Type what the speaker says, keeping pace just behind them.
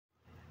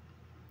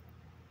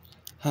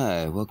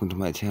Hi, welcome to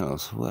my channel.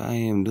 So what I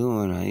am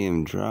doing, I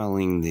am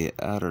drawing the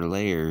outer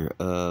layer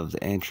of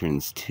the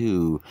entrance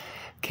to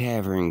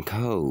Cavern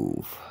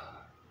Cove.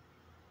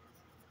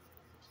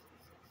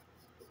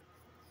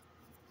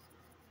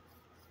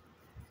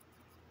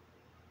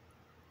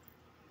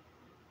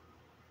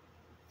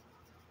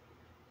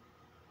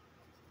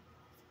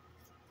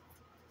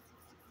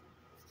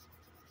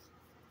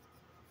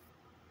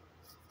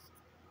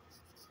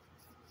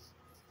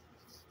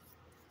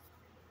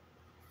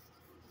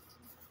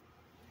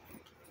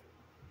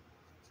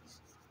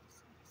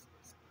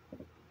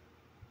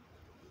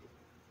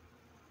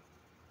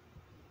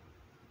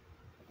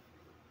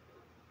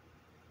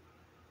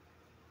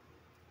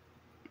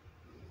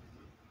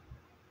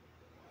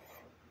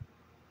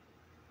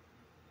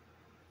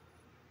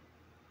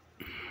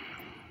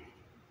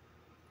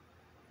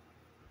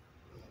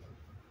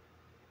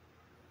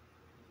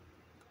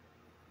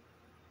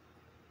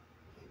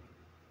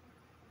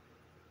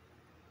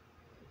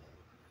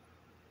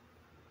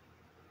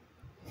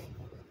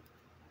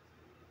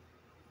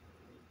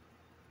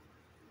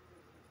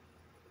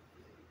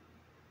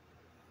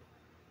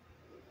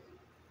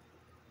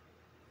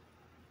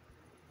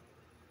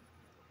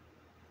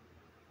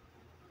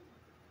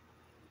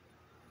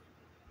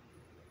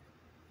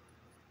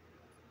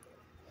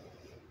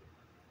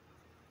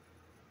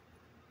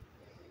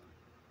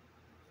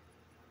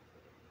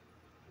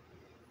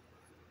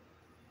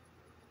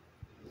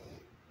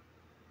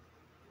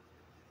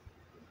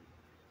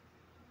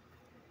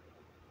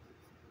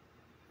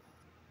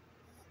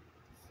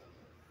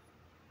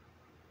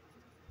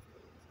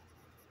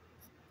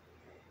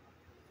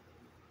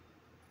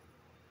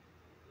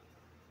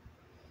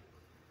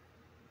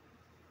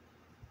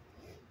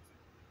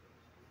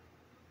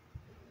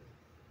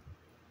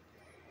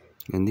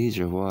 And these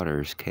are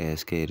waters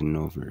cascading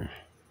over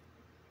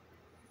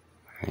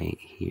right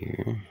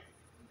here,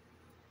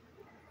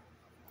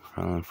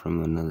 falling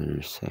from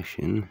another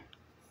section.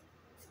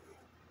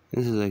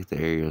 This is like the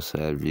aerial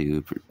side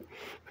view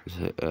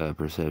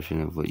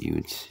perception of what you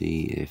would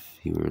see if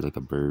you were like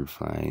a bird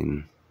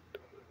flying.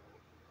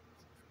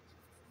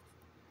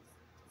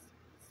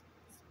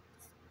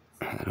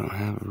 I don't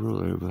have a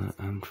ruler, but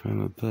I'm trying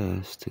my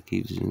best to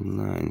keep the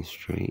line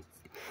straight.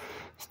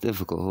 It's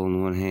difficult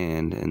holding one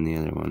hand and the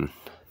other one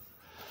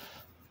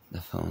the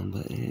phone,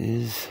 but it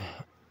is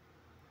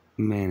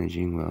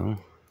managing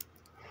well.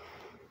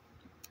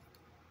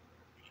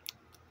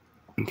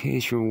 In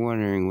case you're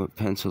wondering what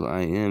pencil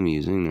I am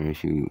using, or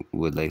if you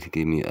would like to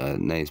give me a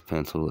nice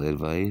pencil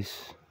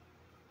advice,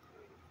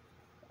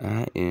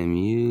 I am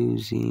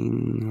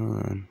using,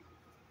 hold on.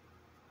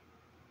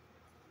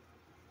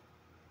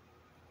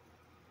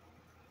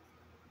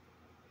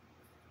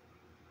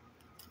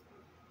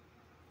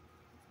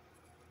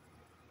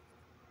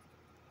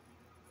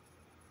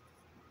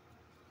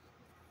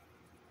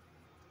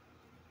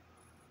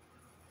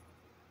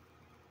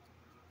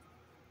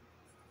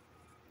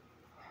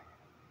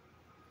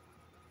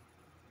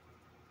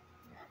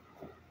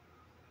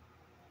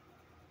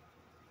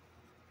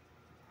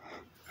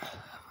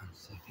 One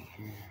second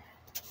here.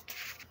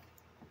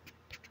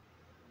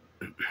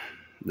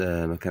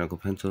 The mechanical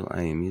pencil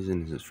I am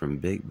using is from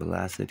Big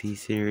Velocity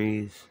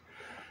series.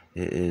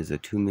 It is a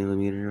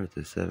 2mm with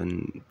a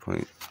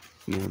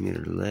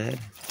 7.0mm lead,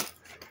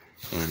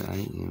 and I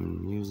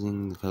am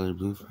using the color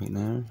blue right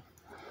now.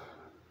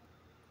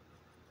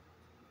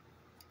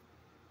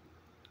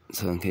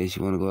 So in case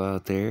you want to go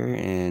out there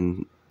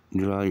and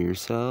draw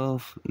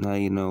yourself, now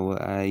you know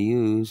what I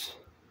use.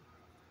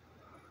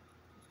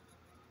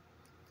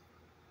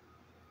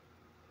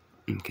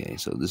 Okay,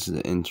 so this is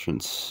the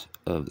entrance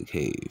of the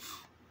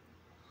cave.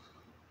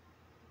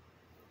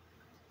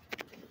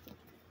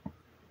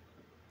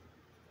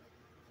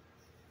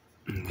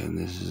 And then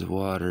this is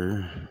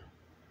water,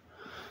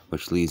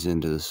 which leads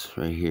into this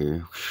right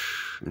here,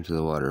 into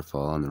the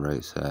waterfall on the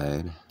right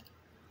side.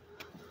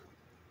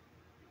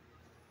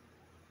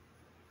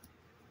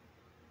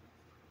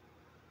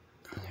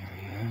 There we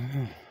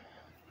are.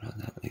 Draw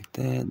that like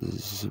that. This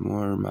is some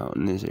more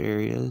mountainous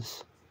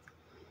areas.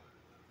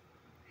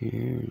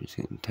 Here, just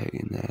gonna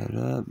tighten that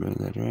up, bring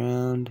that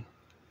around.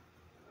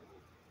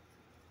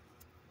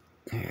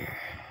 There.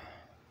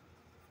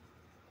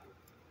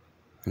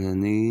 And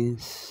then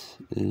these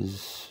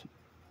is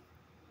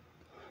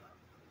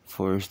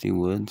foresty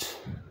woods.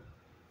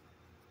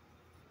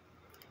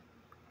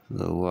 A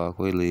little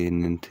walkway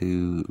leading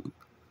into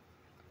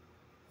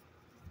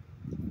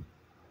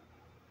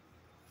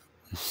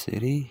the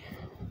city.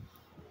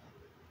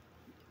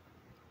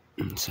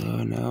 And so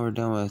now we're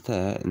done with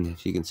that, and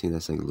if you can see,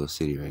 that's like a little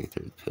city right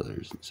there, with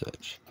pillars and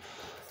such.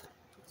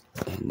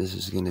 And this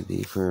is going to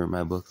be for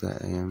my book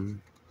that I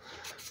am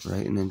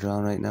writing and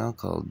drawing right now,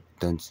 called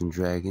Dungeons &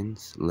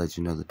 Dragons,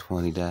 Legend of the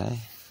 20 Die.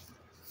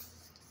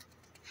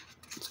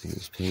 So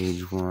here's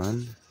page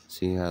 1.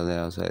 See how the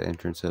outside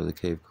entrance of the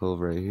cave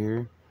cove right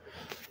here.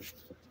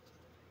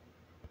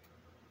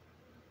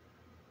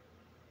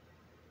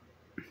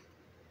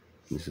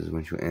 This is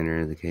once you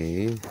enter the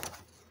cave.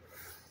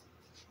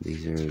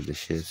 These are the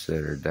ships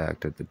that are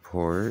docked at the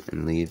port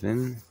and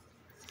leaving.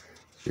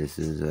 This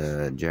is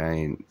a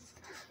giant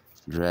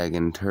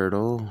dragon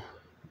turtle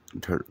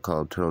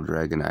called Turtle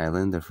Dragon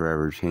Island, the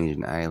forever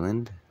changing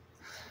island.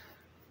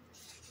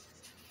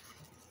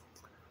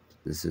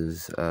 This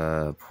is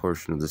a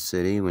portion of the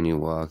city when you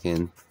walk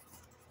in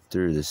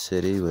through the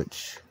city,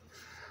 which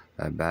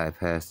I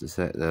bypassed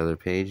the other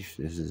page.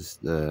 This is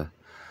the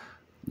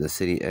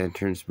city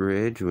entrance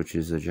bridge, which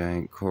is a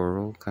giant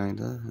coral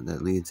kinda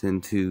that leads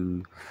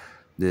into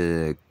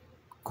the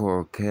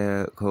Coral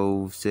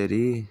Cove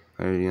city,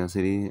 or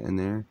city in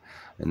there.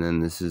 And then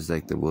this is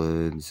like the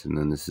woods, and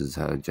then this is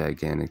how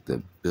gigantic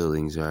the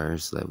buildings are,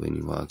 so that when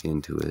you walk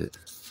into it.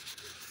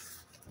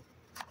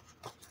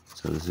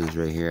 So this is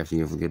right here after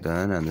you get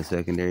done on the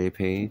secondary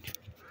page.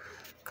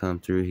 Come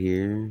through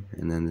here,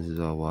 and then this is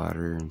all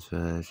water and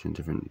such, and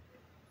different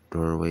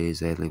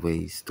doorways,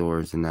 alleyways,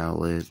 stores and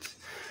outlets.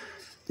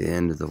 The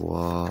end of the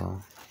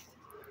wall.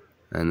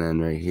 And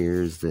then right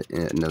here is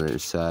another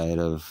side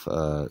of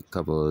a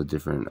couple of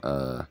different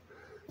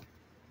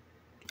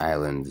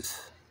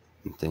islands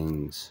and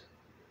things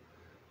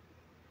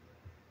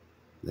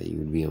that you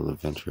would be able to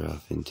venture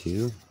off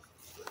into.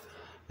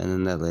 And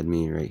then that led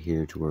me right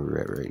here to where we're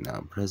at right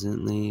now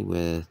presently,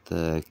 with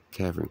the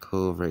Cavern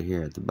Cove right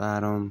here at the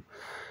bottom,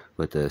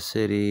 with the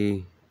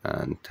city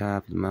on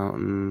top of the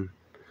mountain,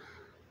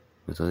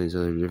 with all these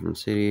other different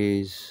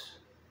cities.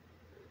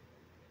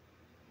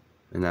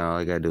 And now all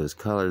I gotta do is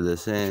color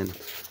this in.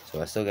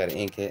 So I still gotta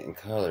ink it and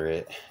color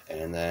it,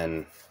 and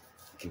then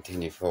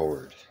continue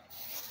forward.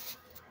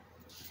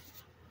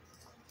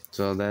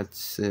 So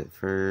that's it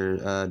for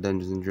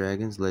Dungeons and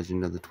Dragons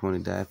Legend of the 20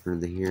 Die for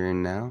the here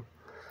and now.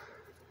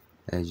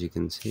 As you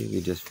can see,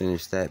 we just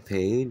finished that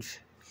page,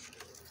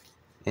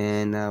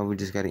 and now we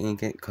just gotta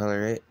ink it,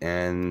 color it,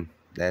 and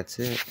that's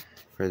it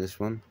for this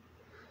one.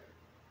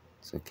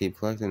 So keep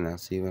collecting, and I'll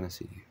see you when I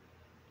see you.